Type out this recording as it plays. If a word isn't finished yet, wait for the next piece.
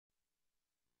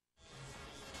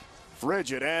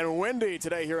Frigid and windy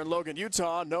today here in Logan,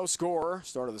 Utah. No score.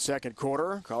 Start of the second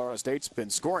quarter. Colorado State's been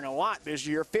scoring a lot this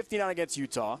year. 59 against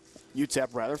UTEP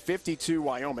rather. 52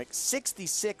 Wyoming.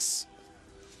 66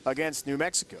 against New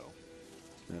Mexico.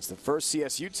 And it's the first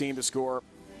CSU team to score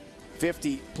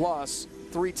 50 plus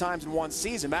 3 times in one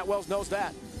season. Matt Wells knows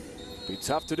that. Be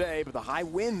tough today, but the high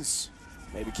winds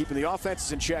maybe keeping the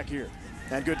offenses in check here.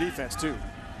 And good defense too.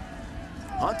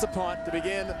 Hunt to punt to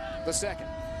begin the second.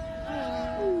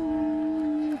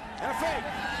 And a fake.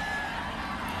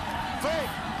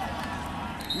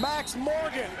 Max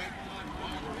Morgan,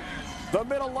 the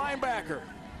middle linebacker,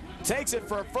 takes it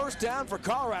for a first down for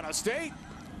Colorado State.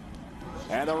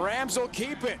 And the Rams will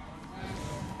keep it.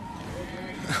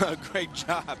 Great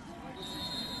job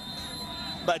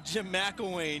by Jim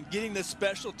McElwain getting the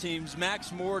special teams.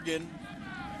 Max Morgan,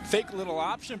 fake little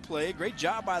option play. Great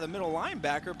job by the middle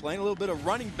linebacker, playing a little bit of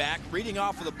running back, reading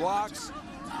off of the blocks,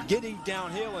 getting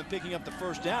downhill and picking up the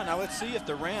first down. Now let's see if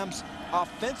the Rams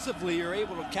offensively are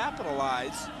able to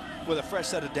capitalize with a fresh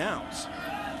set of downs.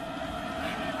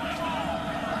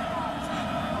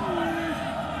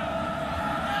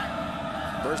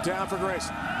 First down for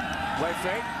Grayson. Play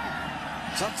fake.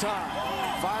 Some time.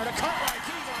 Fire to Cartwright.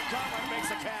 Cartwright makes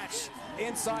the catch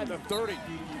inside the 30.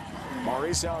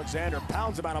 Maurice Alexander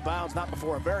pounds him out of bounds. Not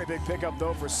before a very big pickup,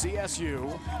 though, for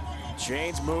CSU.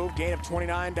 Chains move. Gain of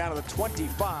 29 down to the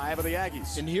 25 of the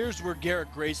Aggies. And here's where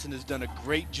Garrett Grayson has done a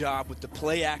great job with the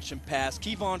play-action pass.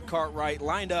 Kevon Cartwright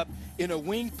lined up in a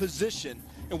wing position.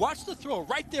 And watch the throw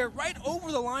right there, right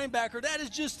over the linebacker. That is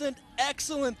just an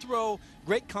excellent throw.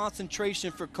 Great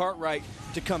concentration for Cartwright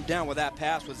to come down with that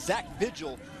pass with Zach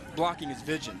Vigil blocking his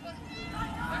vision.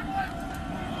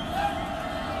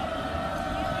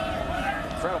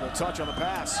 Incredible touch on the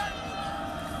pass.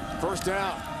 First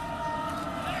down.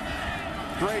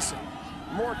 Grayson,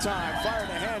 more time, fired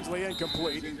to Hensley,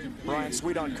 incomplete. Brian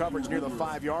Sweet on coverage near the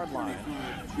 5-yard line.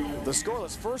 The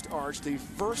scoreless first arch, the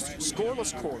first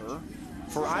scoreless quarter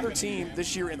for either team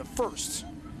this year in the first.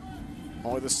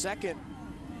 Only the second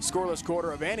scoreless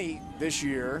quarter of any this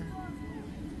year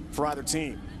for either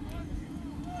team.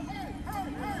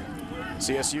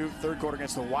 CSU third quarter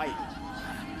against the White.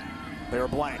 They were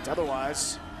blanked.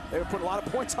 Otherwise, they would put a lot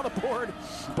of points on the board.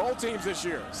 Both teams this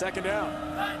year. Second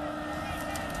down.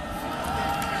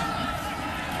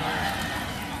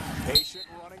 Patient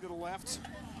running to the left.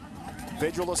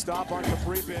 Vigil to stop on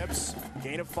Capri Bibbs.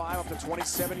 Gain of 5 up to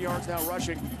 27 yards now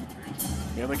rushing.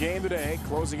 In the game today,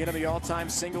 closing into the all-time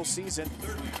single season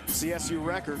CSU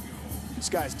record. This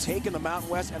guy's taken the Mountain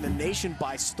West and the nation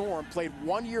by storm. Played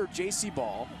 1 year JC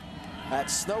ball at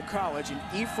Snow College in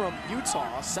Ephraim,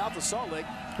 Utah, south of Salt Lake,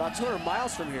 about 200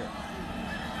 miles from here.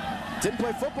 Didn't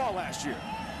play football last year.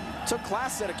 Took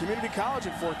classes at a community college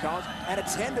in Fort Collins and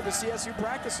attended the CSU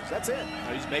practices. That's it.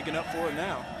 He's making up for it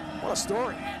now. What a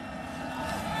story.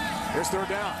 Here's third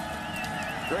down.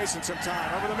 Grayson some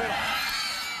time over the middle.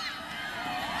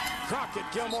 Crockett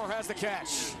Gilmore has the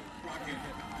catch.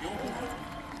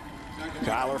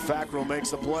 Kyler Fackrell makes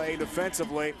the play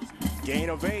defensively. Gain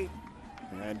of 8.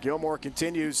 And Gilmore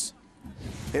continues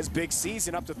his big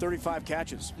season up to 35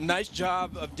 catches. Nice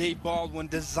job of Dave Baldwin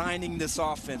designing this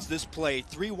offense, this play.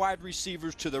 3 wide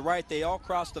receivers to the right. They all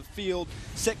cross the field,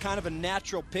 set kind of a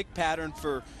natural pick pattern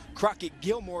for Crockett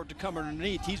Gilmore to come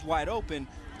underneath. He's wide open.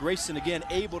 Grayson, again,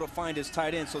 able to find his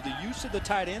tight end. So the use of the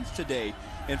tight ends today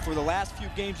and for the last few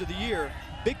games of the year,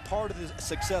 big part of the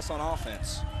success on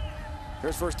offense.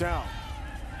 Here's first down.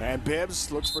 And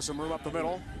Bibbs looks for some room up the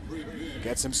middle.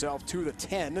 Gets himself to the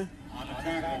 10.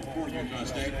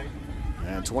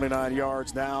 And 29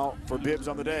 yards now for Bibbs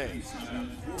on the day.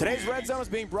 Today's Red Zone is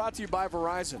being brought to you by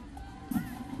Verizon.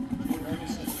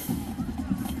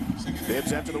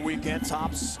 Bibbs after the weekend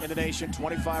tops in the nation,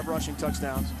 25 rushing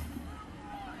touchdowns.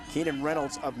 Keenan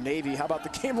Reynolds of Navy. How about the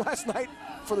game last night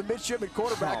for the midshipman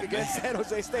quarterback against San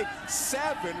Jose State?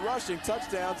 7 rushing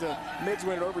touchdowns and Mids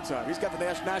win in overtime. He's got the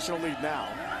national lead now,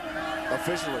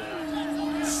 officially.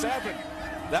 7.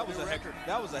 That was a heck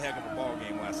of a ball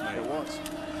game last night. It was.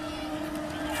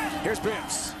 Here's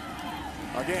Bibbs.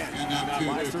 Again,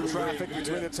 flies through traffic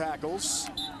between the tackles.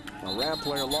 A Ram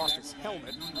player lost his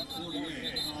helmet.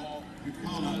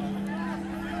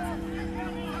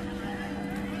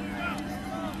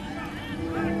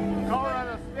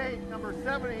 Colorado State, number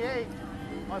 78,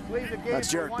 must leave the game. That's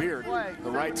Jared for Beard, play.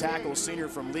 the right tackle, senior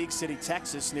from League City,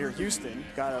 Texas, near Houston.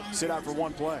 Got to sit out for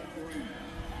 1 play.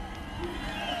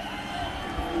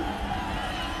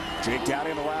 Jake Dowdy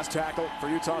in the last tackle for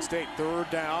Utah State. Third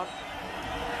down.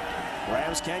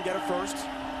 Rams can get it first.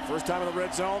 First time in the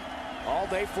red zone. All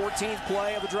day, 14th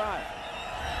play of the drive.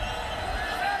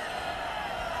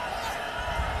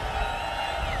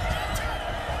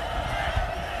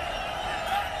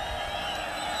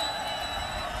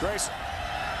 Grayson.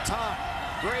 Time.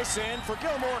 Grayson for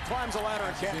Gilmore. Climbs the ladder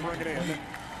and can't bring it in.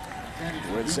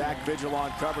 With Zach Vigil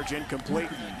on coverage, incomplete.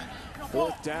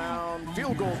 4th down.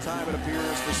 Field goal time, it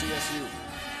appears, for CSU.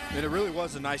 And it really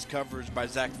was a nice coverage by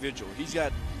Zach Vigil. He's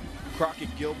got Crockett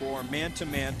Gilmore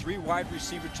man-to-man, 3 wide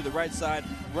receivers to the right side,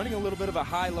 running a little bit of a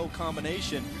high-low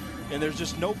combination, and there's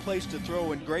just no place to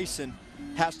throw, and Grayson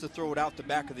has to throw it out the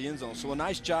back of the end zone. So a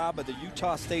nice job of the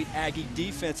Utah State Aggie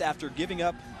defense after giving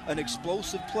up an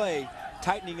explosive play,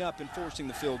 tightening up and forcing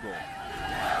the field goal.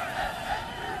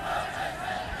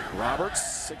 Roberts,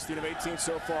 16 of 18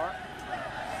 so far.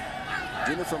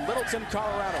 Junior from Littleton,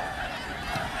 Colorado.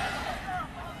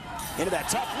 Into that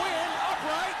tough wind,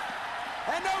 upright,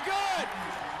 and no good.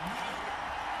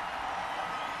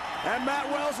 And Matt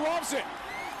Wells loves it.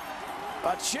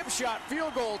 A chip shot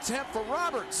field goal attempt for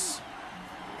Roberts,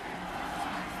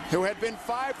 who had been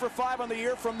 5 for 5 on the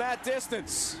year from that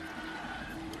distance.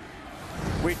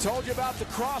 We told you about the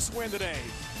crosswind today.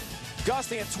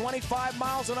 Gusting at 25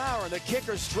 miles an hour, and the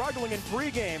kicker struggling in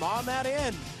pregame on that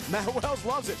end. Matt Wells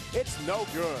loves it. It's no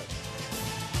good.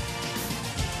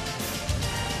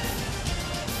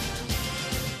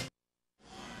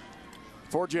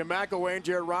 For Jim McElwain,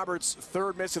 Jared Roberts'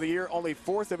 3rd miss of the year, only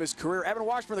 4th of his career. Evan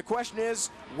Washburn, the question is,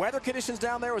 weather conditions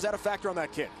down there, was that a factor on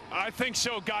that kick? I think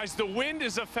so, guys. The wind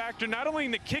is a factor, not only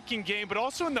in the kicking game, but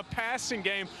also in the passing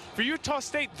game. For Utah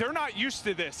State, they're not used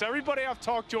to this. Everybody I've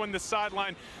talked to on the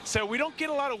sideline said we don't get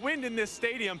a lot of wind in this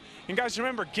stadium. And guys,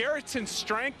 remember, Garrett's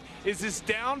strength is his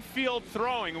downfield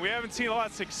throwing. We haven't seen a lot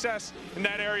of success in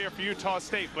that area for Utah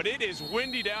State, but it is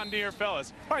windy down here,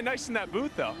 fellas. Probably nice in that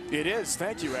booth, though. It is.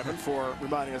 Thank you, Evan, for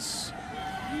reminding us.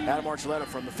 Adam Archuleta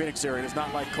from the Phoenix area does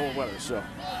not like cold weather, so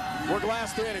we're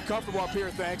glassed in and comfortable up here,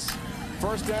 thanks.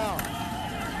 1st down.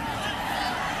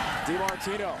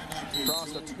 DiMartino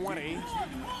across the 20.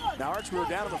 Now, Arch, we were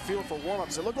down on the field for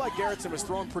warm-ups. It looked like Garrettson was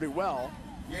throwing pretty well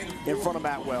in front of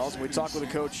Matt Wells. We talked with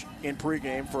the coach in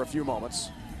pregame for a few moments.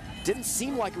 Didn't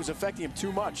seem like it was affecting him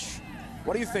too much.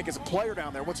 What do you think as a player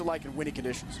down there? What's it like in windy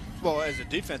conditions? Well, as a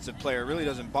defensive player, it really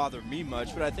doesn't bother me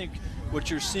much, but I think what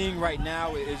you're seeing right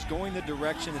now is going the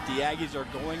direction that the Aggies are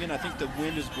going in. I think the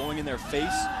wind is blowing in their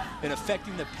face and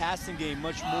affecting the passing game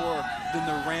much more than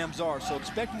the Rams are. So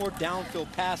expect more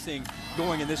downfield passing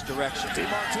going in this direction.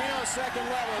 DiMartino, 2nd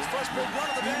level, his first big run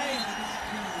of the day.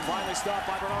 Finally stopped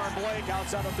by Bernard Blake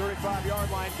outside the 35-yard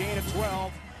line, gain of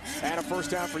 12. And a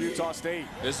 1st down for Utah State.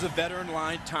 This is a veteran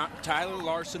line. Tyler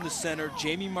Larson, the center.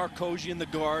 Jamie Marcosi in the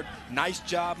guard. Nice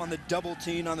job on the double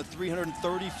team on the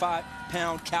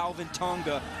 335-pound Calvin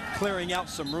Tonga, clearing out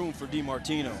some room for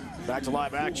DiMartino. Back to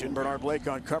live action. Bernard Blake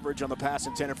on coverage on the pass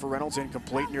intended for Reynolds,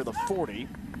 incomplete near the 40.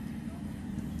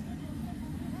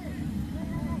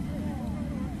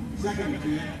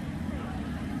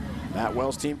 Matt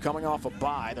Wells' team coming off a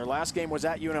bye. Their last game was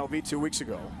at UNLV 2 weeks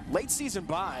ago. Late season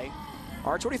bye.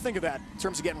 Arch, what do you think of that in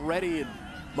terms of getting ready and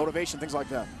motivation, things like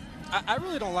that? I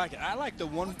really don't like it. I like the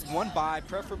one bye,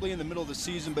 preferably in the middle of the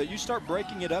season, but you start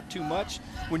breaking it up too much.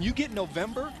 When you get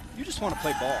November, you just want to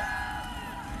play ball.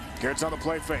 Garrett's on the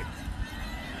play fake.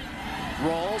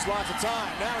 Rolls, lots of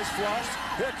time. Now he's flushed.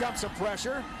 Here comes some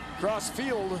pressure. Cross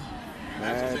field.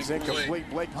 And it's incomplete.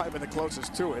 Blake might have been the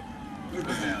closest to it.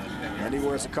 And he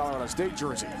wears a Colorado State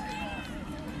jersey.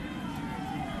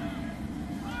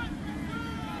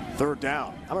 3rd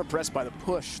down. I'm impressed by the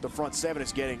push the front 7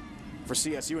 is getting for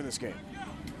CSU in this game.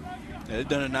 Yeah, they've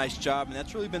done a nice job, and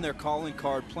that's really been their calling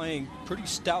card, playing pretty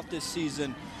stout this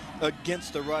season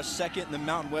against the rush, 2nd in the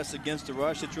Mountain West against the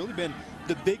rush. It's really been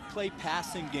the big play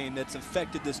passing game that's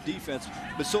affected this defense,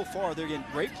 but so far they're getting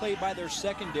great play by their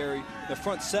secondary, the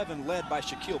front 7 led by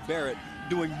Shaquille Barrett,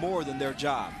 doing more than their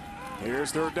job.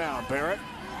 Here's 3rd down. Barrett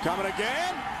coming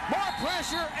again. More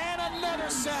pressure and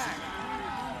another sack.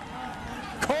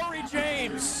 Corey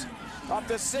James up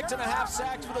to 6.5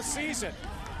 sacks for the season.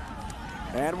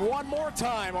 And one more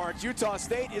time, Arch, Utah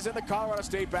State is in the Colorado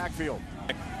State backfield.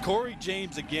 Corey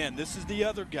James again. This is the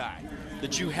other guy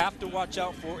that you have to watch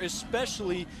out for,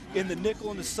 especially in the nickel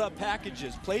and the sub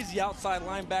packages. Plays the outside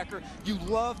linebacker. You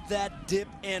love that dip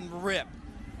and rip.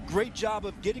 Great job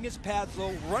of getting his pads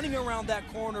low, running around that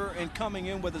corner, and coming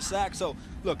in with a sack. So,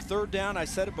 look, 3rd down, I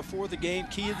said it before the game,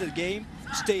 key to the game,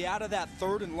 stay out of that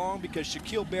 3rd and long because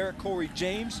Shaquille Barrett, Corey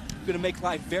James, going to make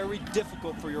life very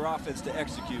difficult for your offense to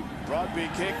execute. Rugby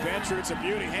kick, Bencher, it's a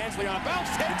beauty. Hansley on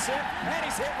bounce, takes it, and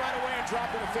he's hit right away and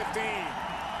dropped to the 15.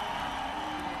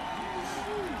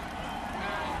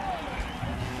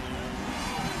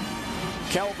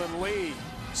 Kelvin Lee,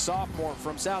 sophomore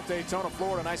from South Daytona,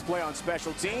 Florida. Nice play on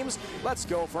special teams. Let's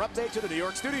go for an update to the New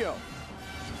York studio.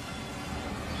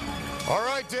 All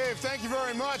right, Dave, thank you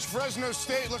very much. Fresno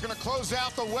State looking to close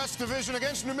out the West Division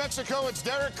against New Mexico. It's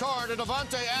Derek Carr to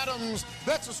Devontae Adams.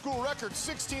 That's a school record,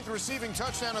 16th receiving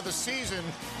touchdown of the season.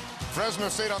 Fresno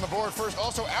State on the board first.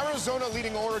 Also, Arizona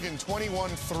leading Oregon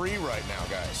 21-3 right now,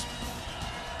 guys.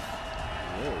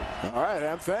 All right,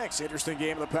 Em, thanks. Interesting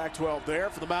game in the Pac-12 there.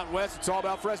 For the Mountain West, it's all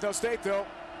about Fresno State, though.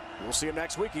 We'll see them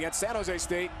next week against San Jose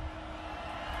State.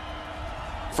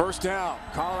 First down,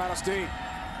 Colorado State.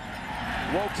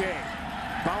 Woke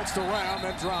bounced around,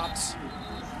 then dropped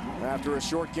after a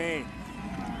short gain.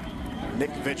 Nick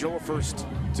Vigil first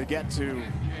to get to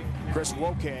Chris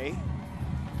Woke.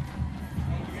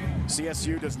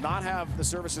 CSU does not have the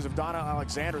services of Donna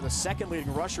Alexander, the second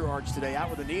leading rusher arch today, out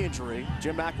with a knee injury.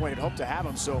 Jim McElwain had hoped to have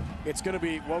him, so it's going to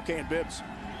be Woke and Bibbs.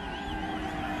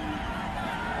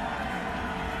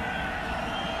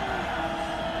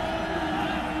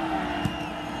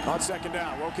 On second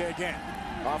down, Woke again.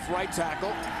 Off right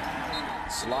tackle.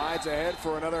 Slides ahead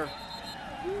for another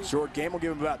short game. We'll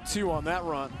give him about 2 on that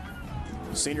run.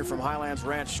 Senior from Highlands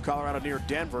Ranch, Colorado, near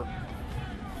Denver.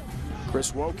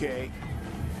 Chris Woke had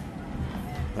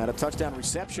a touchdown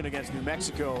reception against New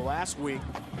Mexico last week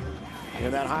in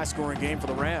that high-scoring game for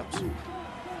the Rams.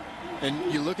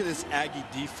 And you look at this Aggie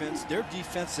defense, their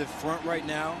defensive front right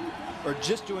now are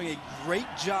just doing a great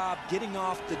job getting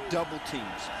off the double teams.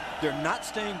 They're not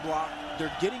staying blocked,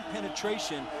 they're getting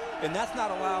penetration, and that's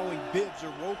not allowing Bibbs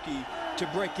or Wokey to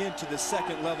break into the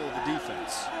second level of the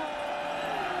defense.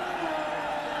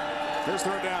 Here's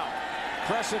third down.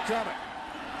 Pressure coming.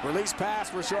 Release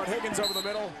pass for Rashard Higgins over the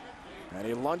middle. And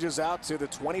he lunges out to the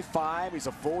 25. He's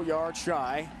a full yard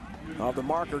shy of the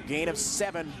marker. Gain of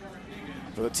 7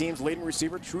 for the team's leading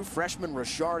receiver, true freshman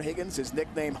Rashard Higgins. His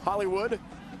nickname Hollywood,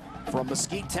 from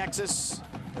Mesquite, Texas,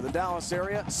 to the Dallas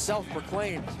area.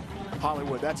 Self-proclaimed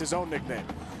Hollywood. That's his own nickname.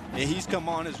 And he's come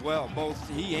on as well, both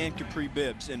he and Capri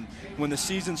Bibbs. And when the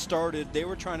season started, they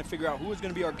were trying to figure out who was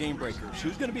going to be our game breakers,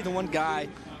 who's going to be the one guy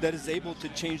that is able to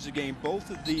change the game. Both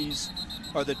of these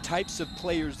are the types of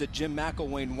players that Jim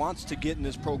McElwain wants to get in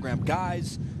this program.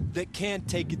 Guys that can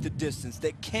take it the distance,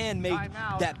 that can make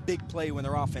that big play when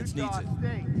their offense needs it.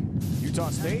 Utah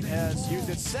State has used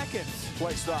its second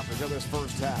play stoppage of this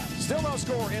first half. Still no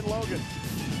score in Logan.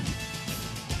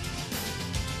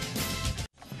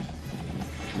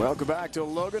 Welcome back to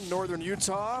Logan, northern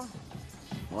Utah,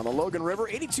 on the Logan River,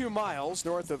 82 miles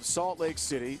north of Salt Lake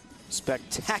City.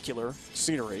 Spectacular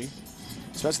scenery,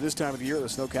 especially this time of the year, the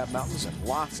snow-capped mountains, and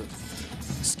lots of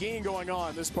skiing going on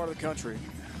in this part of the country.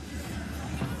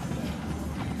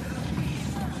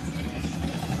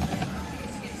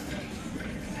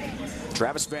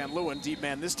 Travis Van Leeuwen, deep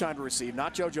man this time to receive,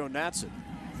 not JoJo Natson.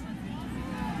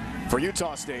 For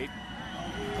Utah State.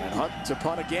 And Hunt to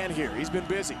punt again here. He's been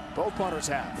busy. Both punters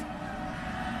have.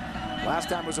 Last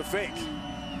time was a fake.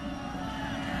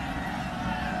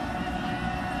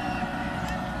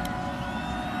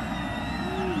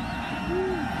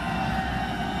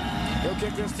 He'll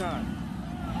kick this time.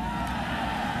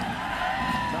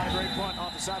 Not a great punt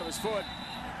off the side of his foot.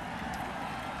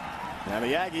 And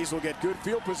the Aggies will get good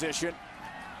field position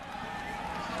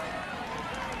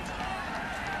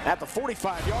at the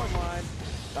 45-yard line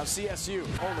of CSU,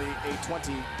 only a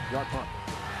 20-yard punt.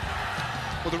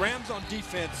 Well, the Rams on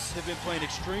defense have been playing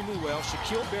extremely well.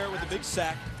 Shaquille Barrett with a big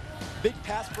sack. Big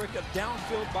pass breakup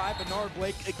downfield by Bernard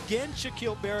Blake. Again,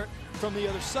 Shaquille Barrett from the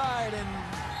other side, and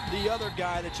the other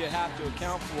guy that you have to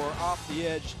account for off the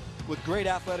edge with great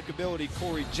athletic ability,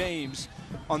 Corey James,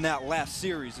 on that last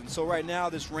series. And so right now,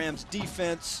 this Rams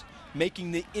defense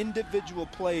making the individual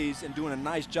plays and doing a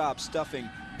nice job stuffing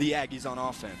the Aggies on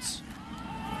offense.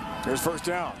 Here's first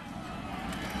down.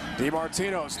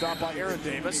 DiMartino stopped by Aaron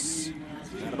Davis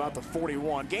at about the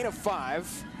 41. Gain of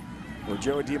 5 for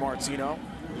Joey DiMartino.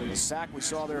 The sack we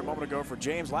saw there a moment ago for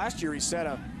James. Last year he set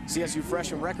a CSU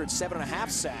freshman record,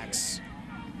 7.5 sacks.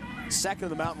 Second in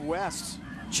the Mountain West.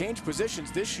 Changed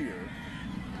positions this year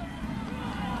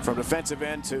from defensive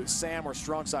end to Sam or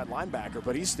strong side linebacker,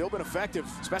 but he's still been effective,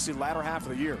 especially latter half of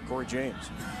the year, Corey James.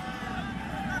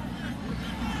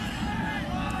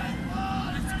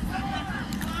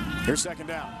 Here's second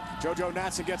down. JoJo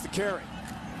Natson gets the carry.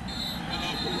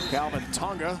 Calvin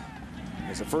Tonga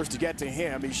is the first to get to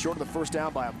him. He's short of the first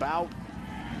down by about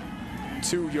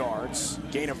 2 yards.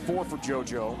 Gain of 4 for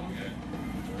JoJo.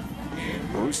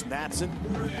 Bruce Natson,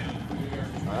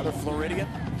 another Floridian.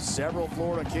 Several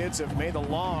Florida kids have made the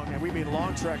long, and we mean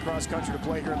long track cross country to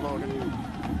play here in Logan.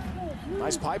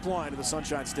 Nice pipeline to the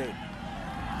Sunshine State.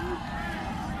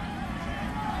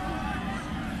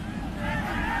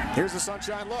 Here's the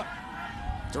Sunshine look.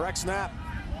 Direct snap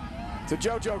to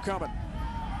JoJo coming.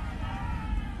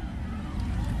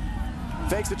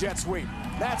 Fakes the jet sweep.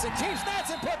 That's it. Keeps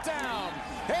Natson put down.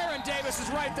 Aaron Davis is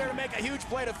right there to make a huge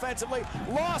play defensively.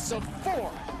 Loss of 4.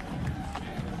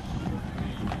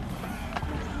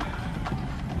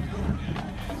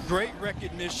 Great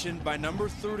recognition by number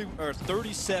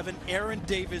 37, Aaron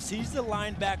Davis. He's the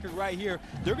linebacker right here.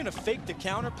 They're going to fake the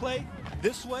counter play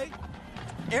this way.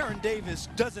 Aaron Davis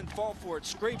doesn't fall for it.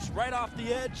 Scrapes right off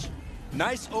the edge.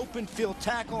 Nice open field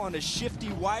tackle on a shifty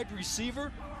wide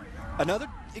receiver. Another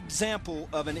example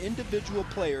of an individual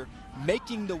player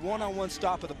making the one-on-one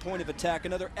stop at the point of attack.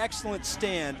 Another excellent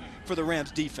stand for the Rams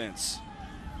defense.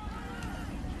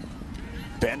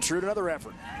 Ben Trude, another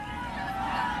effort.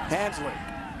 Hensley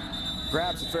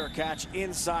grabs a fair catch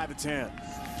inside the 10.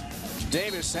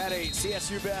 Davis had a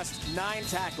CSU best 9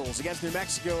 tackles against New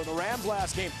Mexico in the Rams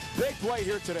last game. Big play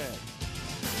here today.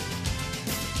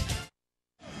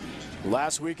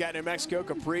 Last week at New Mexico,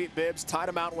 Capri Bibbs tied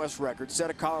a Mountain West record, set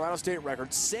a Colorado State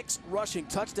record. 6 rushing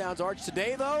touchdowns. Arch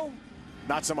today, though,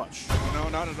 not so much. No,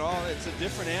 not at all. It's a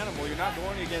different animal. You're not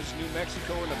going against New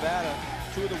Mexico or Nevada,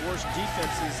 2 of the worst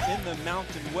defenses in the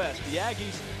Mountain West. The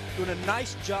Aggies doing a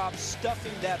nice job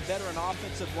stuffing that veteran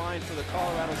offensive line for the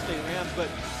Colorado State Rams. But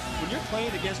when you're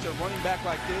playing against a running back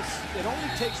like this, it only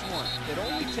takes one. It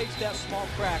only takes that small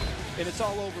crack, and it's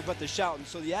all over but the shouting.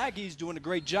 So the Aggies doing a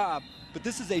great job. But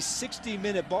this is a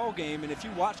 60-minute ball game, and if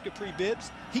you watch Capri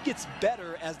Bibbs, he gets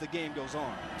better as the game goes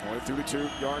on. Only 32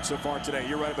 yards so far today.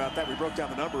 You're right about that. We broke down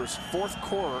the numbers. 4th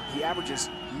quarter, he averages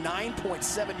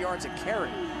 9.7 yards a carry.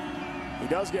 He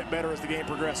does get better as the game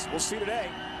progresses. We'll see today.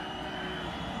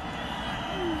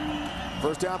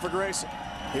 First down for Grayson.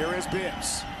 Here is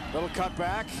Bibbs. Little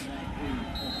cutback.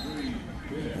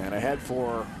 And ahead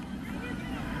for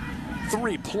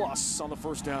 3+ on the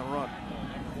first down run.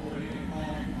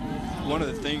 One of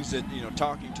the things that,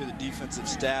 talking to the defensive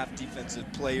staff,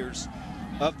 defensive players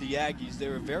of the Aggies, they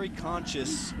were very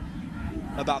conscious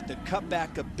about the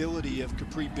cutback ability of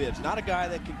Capri Bibbs. Not a guy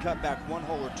that can cut back 1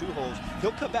 hole or 2 holes.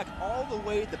 He'll cut back all the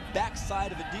way to the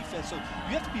backside of a defense. So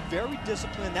you have to be very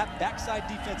disciplined. That backside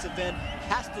defensive end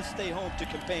has to stay home to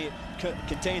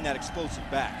contain that explosive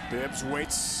back. Bibbs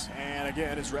waits and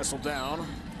again is wrestled down.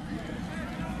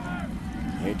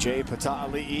 A.J.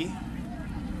 Pata'ali'i,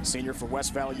 senior from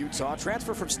West Valley, Utah.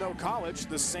 Transfer from Snow College,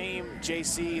 the same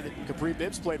JC that Capri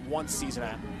Bibbs played 1 season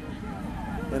at.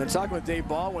 And in talking with Dave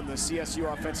Baldwin, the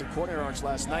CSU offensive coordinator, Arch,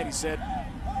 last night, he said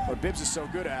what Bibbs is so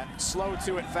good at, slow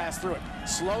to it, fast through it.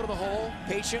 Slow to the hole,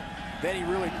 patient, then he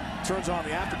really turns on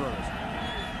the afterburners.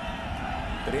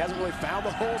 But he hasn't really found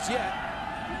the holes yet.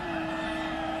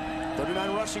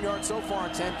 39 rushing yards so far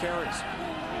on 10 carries.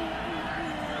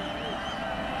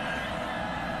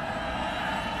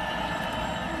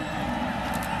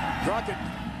 Crockett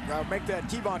make that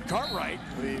Kevon Cartwright,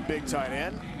 the big tight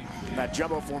end. That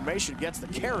jumbo formation gets the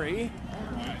carry,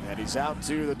 and he's out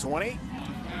to the 20,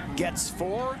 gets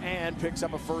 4, and picks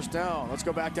up a first down. Let's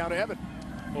go back down to Evan.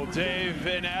 Well, Dave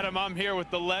and Adam, I'm here with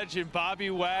the legend Bobby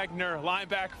Wagner,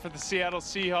 linebacker for the Seattle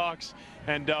Seahawks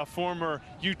and former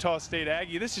Utah State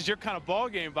Aggie. This is your kind of ball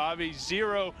game, Bobby.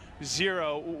 0-0.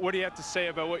 What do you have to say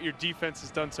about what your defense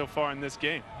has done so far in this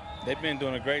game? They've been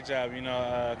doing a great job.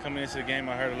 Coming into the game,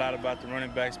 I heard a lot about the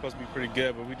running back. Supposed to be pretty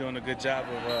good, but we're doing a good job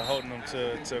of holding them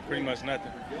to pretty much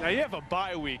nothing. Now, you have a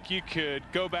bye week. You could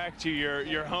go back to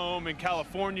your home in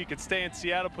California. You could stay in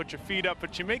Seattle, put your feet up,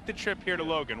 but you make the trip here to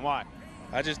Logan. Why?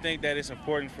 I just think that it's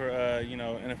important for,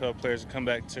 NFL players to come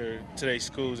back to their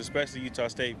schools, especially Utah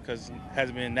State, because it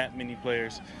hasn't been that many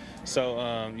players. So,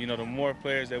 the more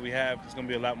players that we have, there's going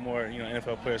to be a lot more,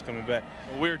 NFL players coming back.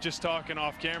 We were just talking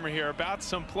off camera here about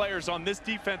some players on this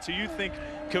defense who you think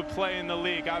could play in the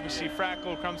league. Obviously,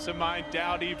 Frackle comes to mind,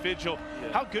 Dowdy, Vigil.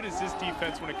 Yeah. How good is this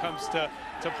defense when it comes to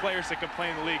players that can play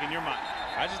in the league in your mind?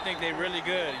 I just think they're really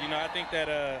good. I think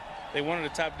that they're one of the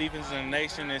top defenses in the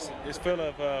nation. It's full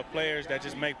of players that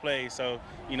just make plays. So,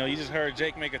 you just heard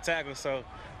Jake make a tackle, so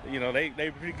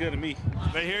they're pretty good to me.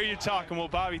 They hear you talking. Well,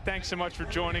 Bobby, thanks so much for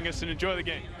joining us and enjoy the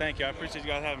game. Thank you. I appreciate you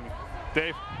guys having me.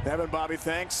 Dave. Evan, Bobby,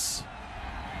 thanks.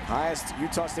 Highest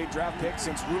Utah State draft pick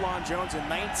since Rulon Jones in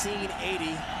 1980.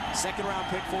 2nd round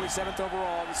pick, 47th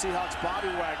overall. The Seahawks, Bobby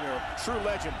Wagner, true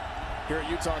legend here at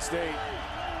Utah State.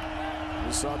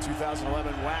 We saw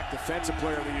 2011 WAC Defensive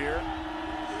Player of the Year.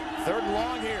 3rd and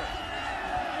long here.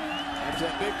 After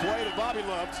that big play that Bobby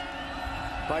loved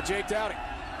by Jake Dowdy.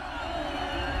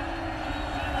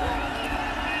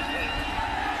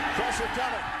 Pressure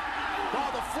coming.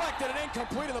 Ball deflected and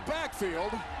incomplete in the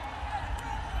backfield.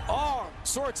 All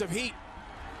sorts of heat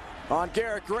on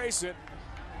Garrett Grayson.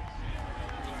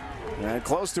 And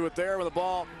close to it there with the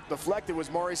ball deflected was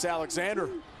Maurice Alexander.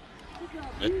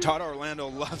 Todd Orlando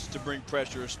loves to bring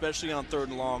pressure, especially on 3rd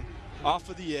and long, off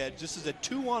of the edge. This is a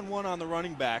 2-on-1 on the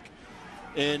running back,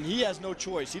 and he has no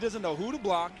choice. He doesn't know who to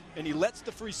block, and he lets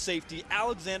the free safety,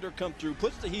 Alexander, come through,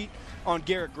 puts the heat on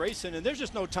Garrett Grayson, and there's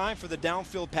just no time for the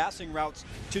downfield passing routes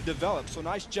to develop. So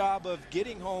nice job of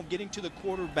getting home, getting to the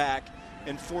quarterback,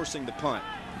 and forcing the punt.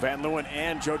 Van Leeuwen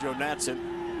and JoJo Natson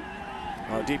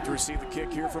deep to receive the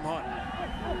kick here from Hunt.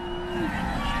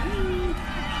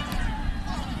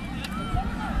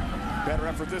 Better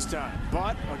effort this time,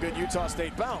 but a good Utah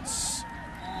State bounce.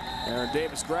 Aaron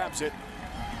Davis grabs it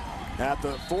at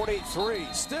the 43.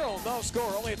 Still no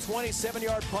score, only a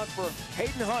 27-yard punt for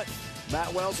Hayden Hunt.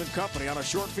 Matt Wells and company on a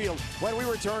short field when we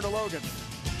return to Logan.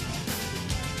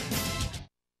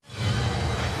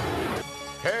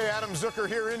 Hey, Adam Zucker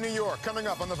here in New York. Coming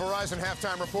up on the Verizon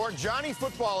Halftime Report, Johnny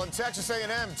football and Texas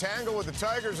A&M tangle with the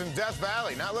Tigers in Death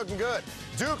Valley. Not looking good.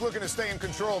 Duke looking to stay in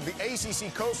control of the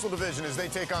ACC Coastal Division as they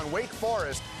take on Wake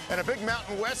Forest. And a big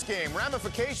Mountain West game.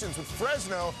 Ramifications with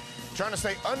Fresno trying to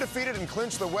stay undefeated and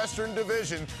clinch the Western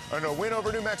Division and a win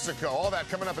over New Mexico. All that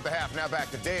coming up at the half. Now back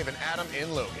to Dave and Adam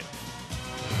in Logan.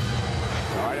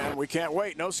 All right, and we can't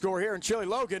wait. No score here in chilly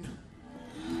Logan.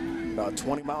 About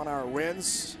 20-mile-an-hour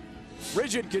winds.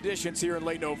 Rigid conditions here in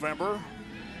late November.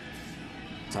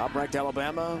 Top-ranked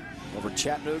Alabama over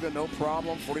Chattanooga, no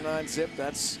problem. 49 zip.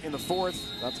 That's in the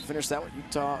 4th. About to finish that with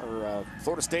Utah or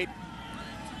Florida State.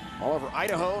 All over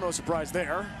Idaho. No surprise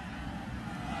there.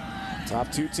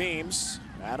 Top 2 teams.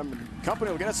 Adam and company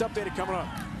will get us updated coming up.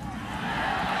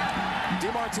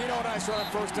 DiMartino, nice run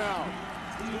on 1st down.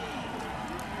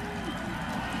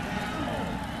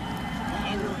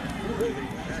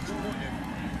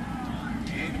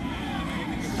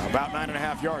 About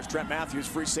 9.5 yards. Trent Matthews,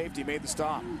 free safety, made the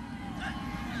stop.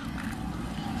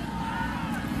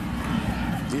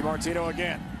 DiMartino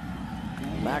again.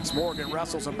 Max Morgan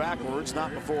wrestles him backwards,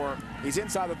 not before he's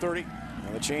inside the 30.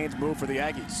 And the chains move for the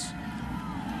Aggies.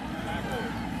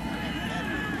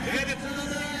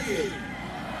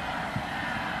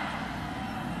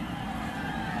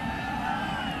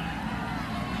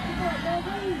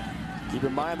 Keep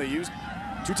in mind they used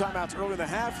 2 timeouts early in the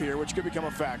half here, which could become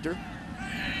a factor.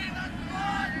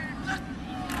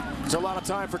 It's a lot of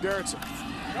time for Gerritsen.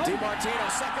 DiMartino,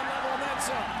 2nd level, and then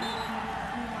some.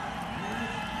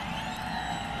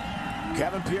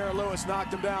 Kevin Pierre-Louis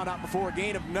knocked him down, out before a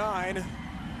gain of 9.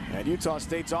 And Utah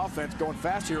State's offense going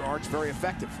fast here, Arch, very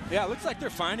effective. Yeah, it looks like they're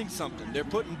finding something. They're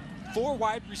putting 4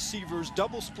 wide receivers,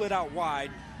 double split out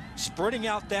wide, spreading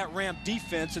out that ramp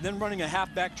defense, and then running a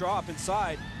halfback draw up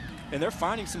inside. And they're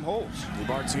finding some holes.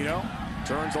 DiMartino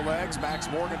turns the legs. Max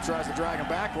Morgan tries to drag him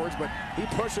backwards, but he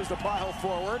pushes the pile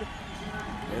forward.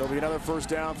 It'll be another 1st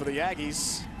down for the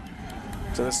Aggies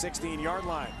to the 16-yard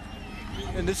line.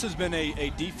 And this has been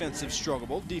a defensive struggle.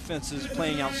 Both defenses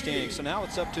playing outstanding. So now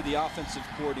it's up to the offensive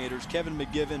coordinators, Kevin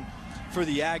McGivern, for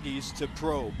the Aggies to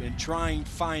probe and try and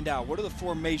find out what are the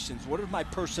formations, what are my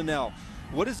personnel,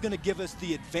 what is going to give us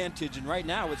the advantage. And right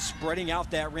now it's spreading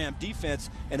out that ramp defense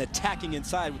and attacking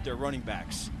inside with their running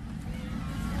backs.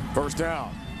 1st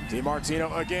down.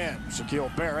 DiMartino again.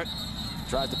 Shaquille Barrett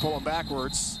tries to pull him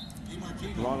backwards,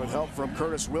 along with help from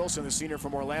Curtis Wilson, the senior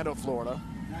from Orlando, Florida.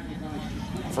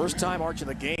 First time, Arch, in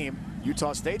the game,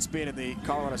 Utah State's been in the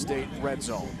Colorado State red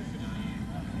zone.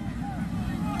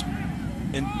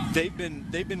 And they've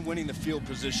been winning the field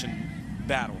position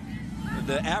battle.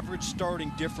 The average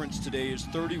starting difference today is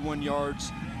 31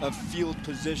 yards of field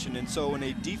position. And so in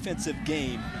a defensive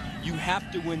game, you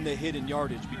have to win the hit and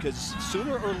yardage, because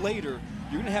sooner or later,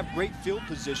 you're going to have great field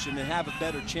position and have a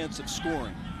better chance of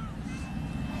scoring.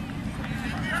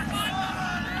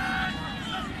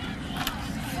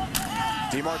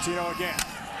 DiMartino again.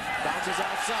 Bounces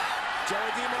outside.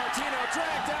 Joey DiMartino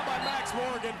dragged down by Max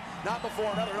Morgan. Not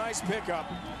before another nice pickup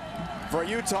for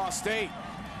Utah State.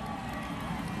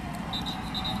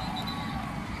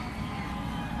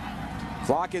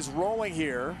 Clock is rolling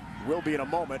here. Will be in a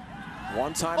moment.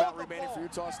 1 timeout remaining for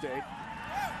Utah State.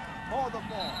 Hold the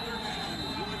ball.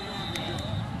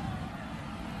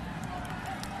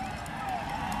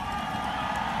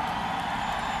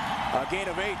 A gain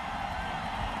of 8.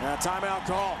 And a timeout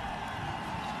call.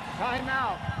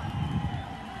 Timeout.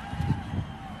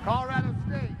 Colorado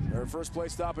State. Their first play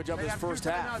stoppage of this first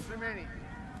half.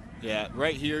 Yeah,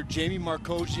 right here, Jamie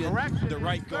Markosian, the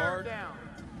right guard,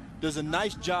 does a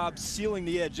nice job sealing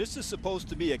the edge. This is supposed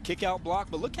to be a kick-out block,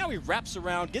 but look how he wraps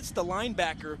around, gets the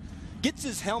linebacker, gets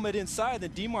his helmet inside.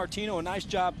 Then DiMartino, a nice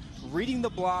job reading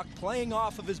the block, playing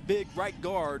off of his big right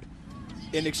guard,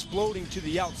 and exploding to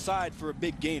the outside for a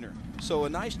big gainer. So a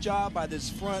nice job by this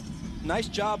front nice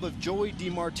job of Joey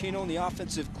DiMartino and the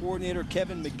offensive coordinator,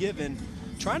 Kevin McGivern,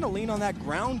 trying to lean on that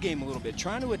ground game a little bit,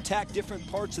 trying to attack different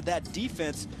parts of that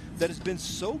defense that has been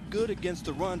so good against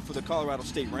the run for the Colorado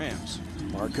State Rams.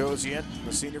 Marcosian,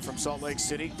 the senior from Salt Lake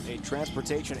City, a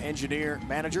transportation engineer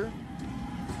manager.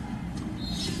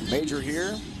 Major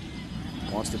here,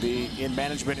 wants to be in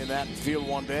management in that field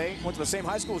one day. Went to the same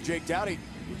high school as Jake Dowdy.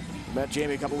 Met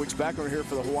Jamie a couple weeks back over here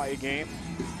for the Hawaii game.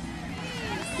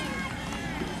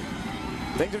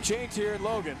 Things have changed here in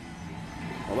Logan.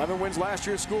 11 wins last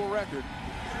year's school record.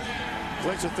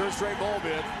 Clinch a third straight bowl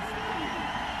bid.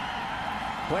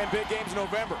 Playing big games in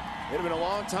November. It had been a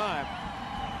long time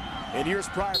in years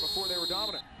prior before they were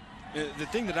dominant. The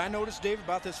thing that I noticed, Dave,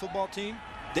 about this football team,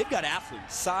 they've got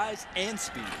athletes, size and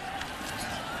speed.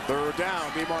 Third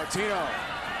down, DiMartino.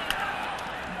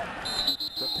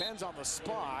 Depends on the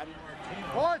spot.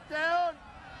 Fourth down.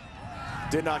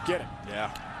 Did not get it.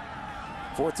 Yeah.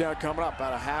 Fourth down coming up,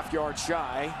 about a half-yard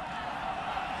shy.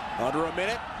 Under a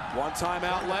minute, one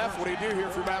timeout left. What do you do here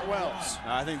for Matt Wells?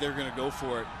 I think they're going to go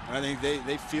for it. I think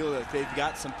they feel that they've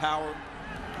got some power.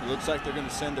 It looks like they're going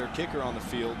to send their kicker on the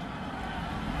field.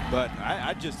 But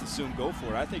I just assume go for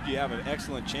it. I think you have an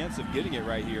excellent chance of getting it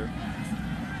right here.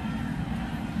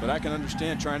 But I can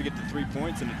understand trying to get the 3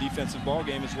 points in a defensive ball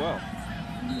game as well.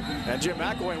 And Jim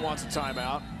McElwain wants a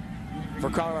timeout for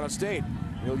Colorado State.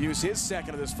 He'll use his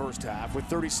second of this first half with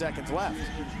 30 seconds left.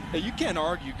 You can't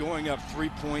argue going up 3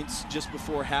 points just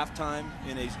before halftime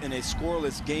in a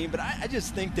scoreless game, but I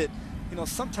just think that, you know,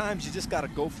 sometimes you just got to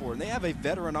go for it. And they have a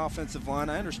veteran offensive line.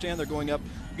 I understand they're going up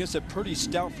against a pretty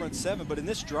stout front seven, but in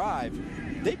this drive,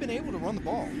 they've been able to run the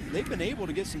ball. They've been able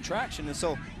to get some traction. And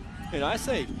so, you know, I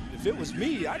say, if it was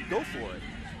me, I'd go for it.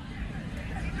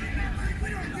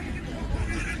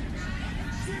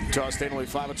 Utah State only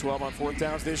 5 of 12 on fourth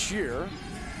downs this year,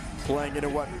 playing into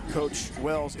what Coach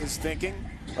Wells is thinking.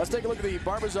 Let's take a look at the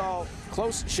Barbazal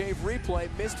close shave replay.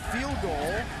 Missed field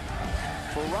goal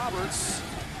for Roberts.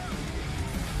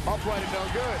 Upright and no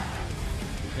good.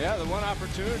 Yeah, the one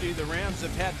opportunity the Rams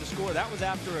have had to score, that was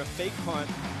after a fake punt.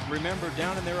 Remember,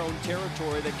 down in their own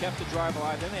territory, they kept the drive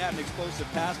alive. Then they had an explosive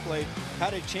pass play,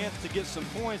 had a chance to get some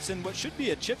points in what should be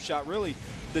a chip shot, really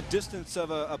the distance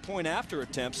of a point after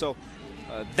attempt. So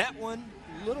that one,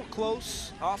 a little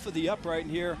close off of the upright,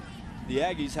 and here the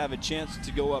Aggies have a chance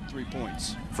to go up 3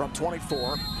 points. From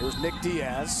 24, here's Nick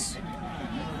Diaz.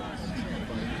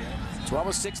 12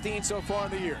 of 16 so far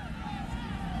in the year.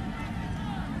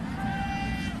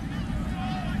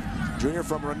 Junior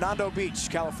from Redondo Beach,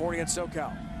 California and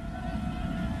SoCal.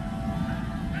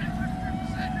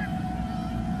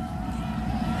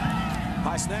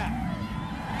 High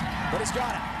snap, but he's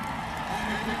got it.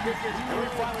 And we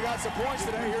finally got some points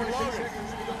today here in Logan.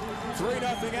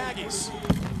 3-0 Aggies.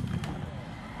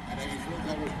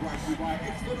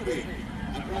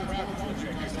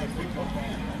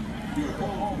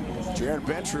 Jared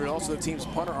Bentrud, also the team's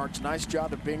punter, arch. Nice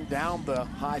job to bring down the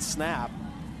high snap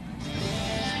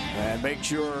and make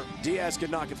sure Diaz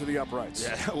could knock it through the uprights.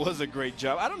 Yeah, that was a great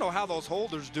job. I don't know how those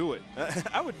holders do it.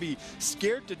 I would be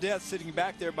scared to death sitting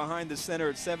back there behind the center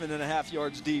at 7.5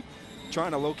 yards deep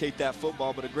trying to locate that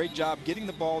football, but a great job getting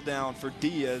the ball down for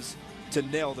Diaz to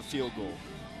nail the field goal.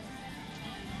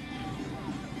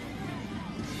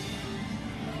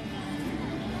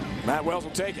 Matt Wells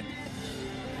will take it.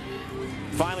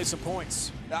 Finally some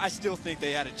points. I still think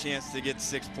they had a chance to get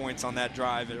 6 points on that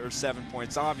drive, or 7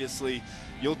 points. Obviously,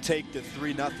 you'll take the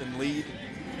 3-0 lead,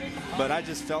 but I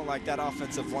just felt like that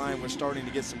offensive line was starting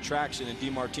to get some traction, and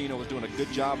DiMartino was doing a good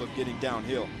job of getting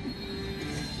downhill.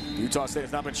 Utah State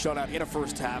has not been shut out in a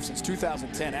first half since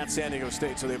 2010 at San Diego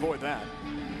State, so they avoid that.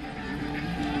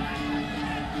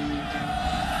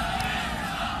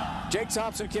 Jake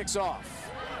Thompson kicks off.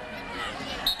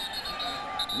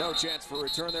 No chance for a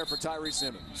return there for Tyree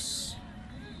Simmons.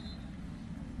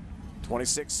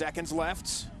 26 seconds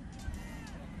left.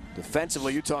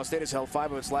 Defensively, Utah State has held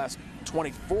 5 of its last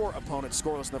 24 opponents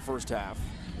scoreless in the first half.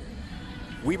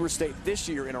 Weber State this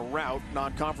year in a rout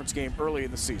non-conference game early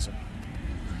in the season.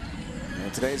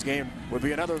 And today's game would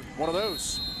be another one of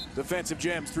those defensive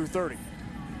gems through 30.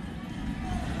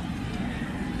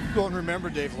 Well, and remember,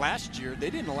 Dave, last year they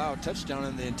didn't allow a touchdown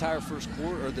in the entire first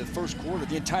quarter, or the first quarter,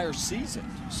 the entire season.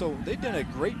 So they've done a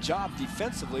great job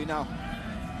defensively. Now,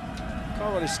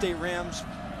 Colorado State Rams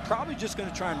probably just going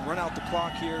to try and run out the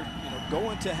clock here. You know,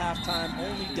 go into halftime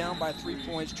only down by 3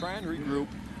 points, try and regroup,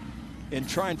 and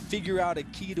try and figure out a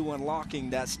key to unlocking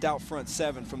that stout front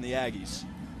seven from the Aggies.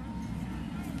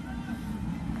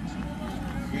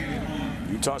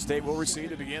 Utah State will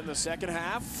recede to begin the second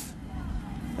half.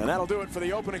 And that'll do it for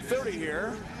the opening 30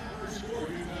 here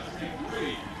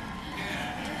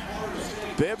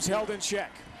Bibbs held in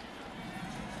check.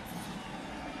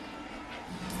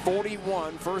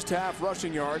 41 first half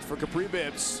rushing yards for Capri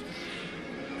Bibbs,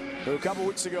 who a couple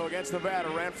weeks ago against Nevada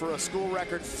ran for a school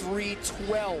record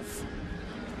 312.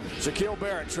 Shaquille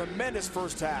Barrett, tremendous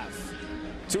first half.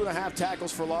 2.5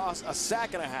 tackles for loss, a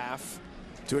sack and a half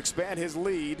to expand his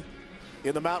lead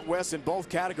in the Mountain West in both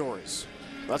categories.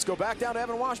 Let's go back down to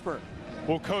Evan Washburn.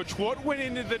 Well, Coach, what went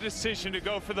into the decision to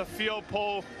go for the field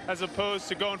pole as opposed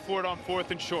to going for it on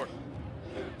 4th and short?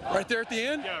 Right there at the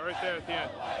end? Yeah, right there at the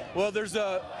end. Well, there's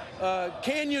a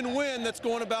canyon wind that's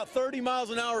going about 30 miles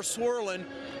an hour swirling.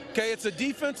 Okay, it's a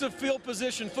defensive field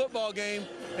position football game,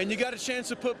 and you got a chance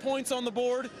to put points on the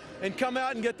board and come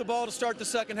out and get the ball to start the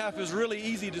second half. It was a really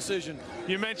easy decision.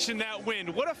 You mentioned that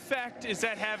wind. What effect is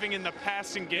that having in the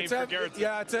passing game for Garrett?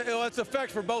 Yeah, it's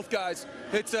effect for both guys.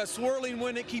 It's a swirling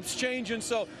wind. It keeps changing,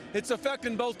 so it's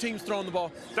affecting both teams throwing the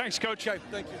ball. Thanks, Coach. Okay,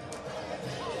 thank you.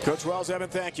 Coach Wells, Evan,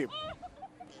 thank you.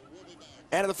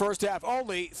 End of the first half,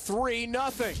 only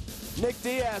 3-0. Nick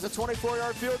Diaz, a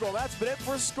 24-yard field goal. That's been it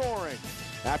for scoring.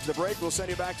 After the break, we'll send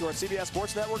you back to our CBS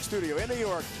Sports Network studio in New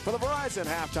York for the Verizon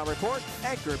Halftime Report,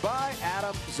 anchored by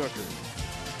Adam Zucker.